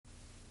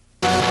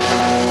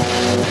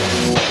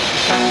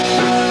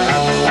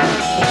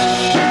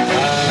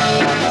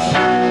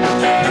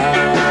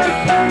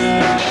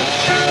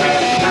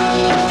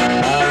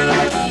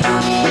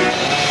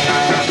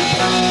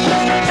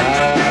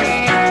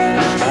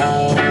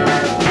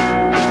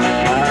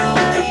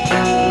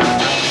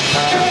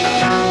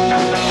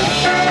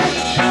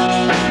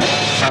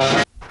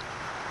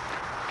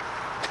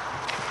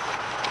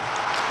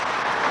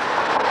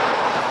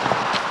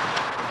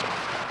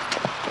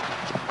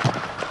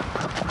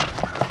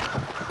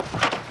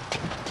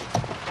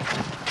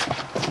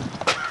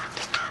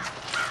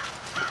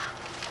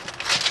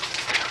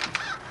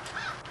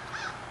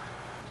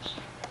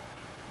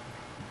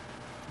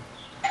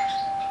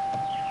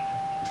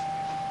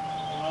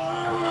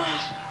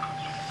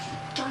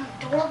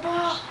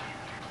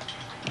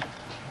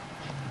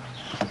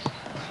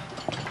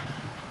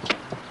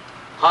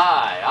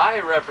I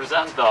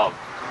represent the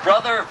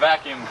Brother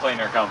Vacuum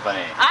Cleaner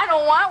Company. I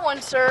don't want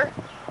one, sir.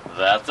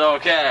 That's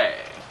okay.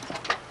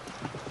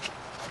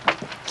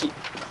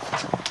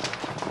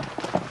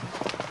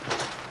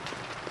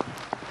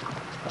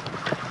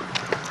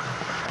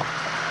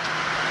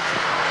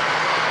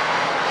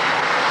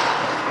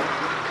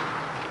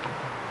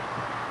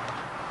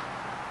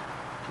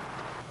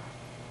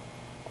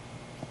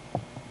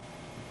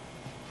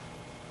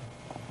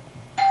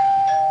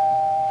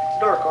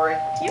 Door, Corey.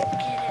 You get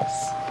it.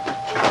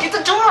 Get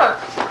the door!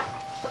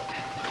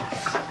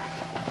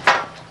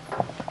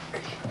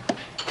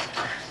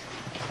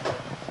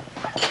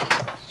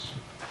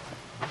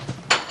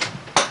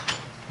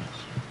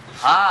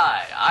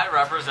 Hi, I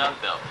represent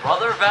the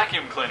Brother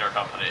Vacuum Cleaner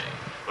Company.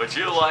 Would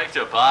you like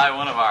to buy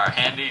one of our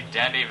handy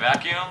dandy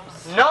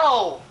vacuums?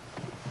 No!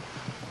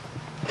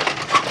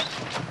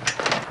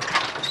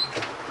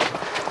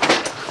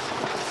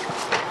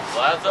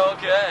 That's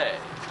okay.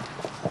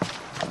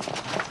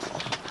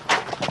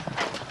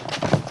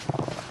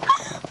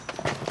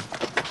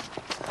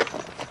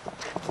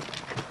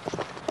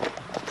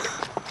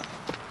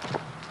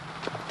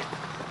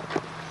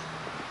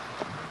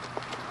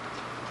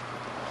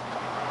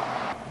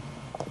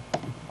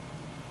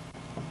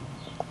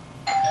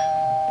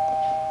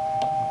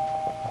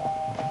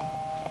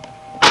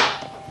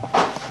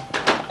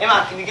 Hey,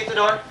 Mom, can you get the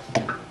door?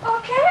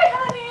 Okay,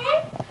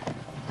 honey.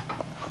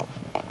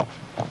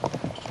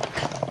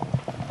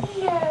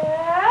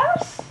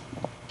 Yes?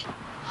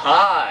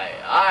 Hi,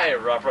 I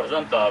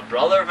represent the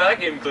Brother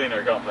Vacuum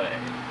Cleaner Company.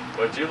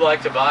 Would you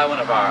like to buy one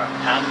of our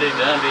handy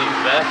dandy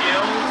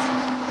vacuums?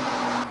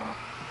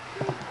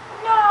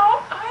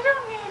 No, I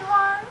don't need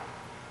one.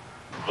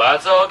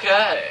 That's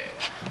okay.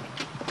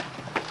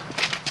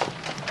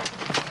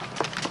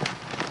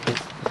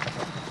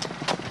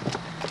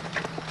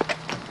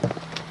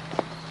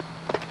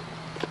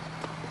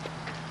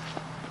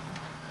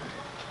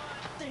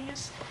 Thing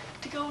is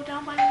to go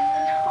down by the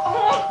end.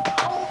 Oh.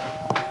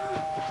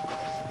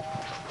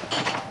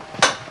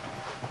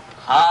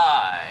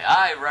 Hi,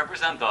 I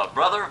represent the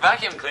Brother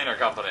Vacuum Cleaner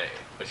Company.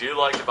 Would you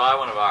like to buy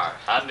one of our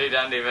handy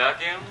dandy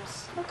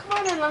vacuums? Well, come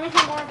on in, let me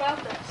hear more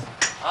about this.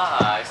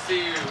 I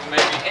see you may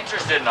be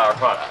interested in our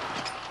product.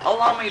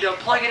 Allow me to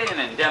plug it in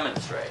and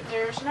demonstrate.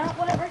 There's not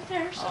one right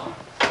there, so.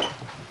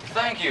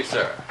 Thank you,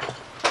 sir.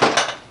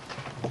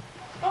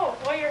 Oh,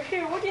 while you're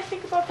here, what do you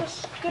think about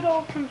this good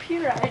old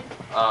computer?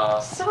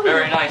 So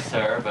Very nice. nice,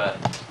 sir, but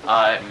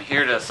I'm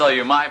here to sell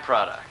you my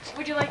product.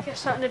 Would you like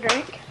something to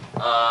drink?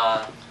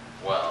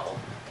 Well,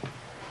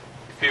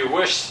 if you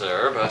wish,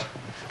 sir, but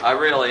I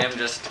really am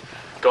just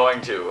going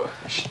to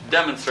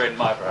demonstrate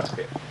my product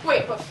here.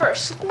 Wait, but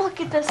first, look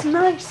at this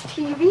nice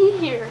TV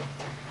here.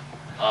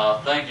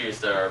 Thank you,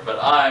 sir, but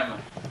I'm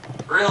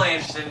really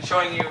interested in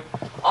showing you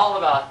all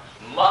about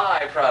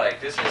my product.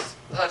 This is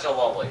such a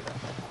lovely thing.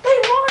 They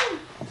won!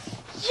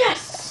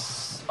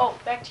 Yes! Oh,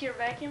 back to your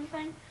vacuum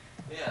thing?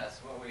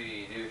 Yes, what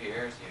we do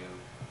here is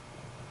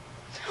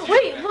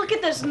Wait, look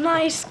at this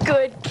nice,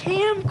 good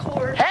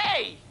camcorder.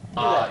 Hey!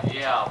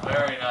 yeah,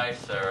 very nice,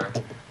 sir.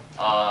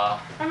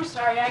 I'm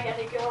sorry, I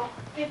gotta go.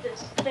 Get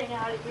this thing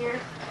out of here.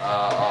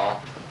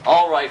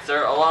 All right,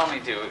 sir, allow me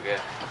to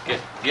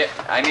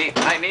I need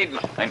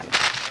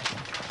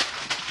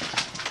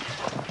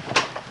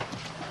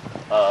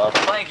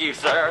thank you,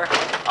 sir.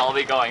 I'll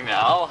be going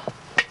now.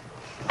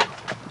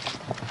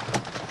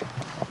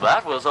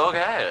 That was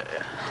okay.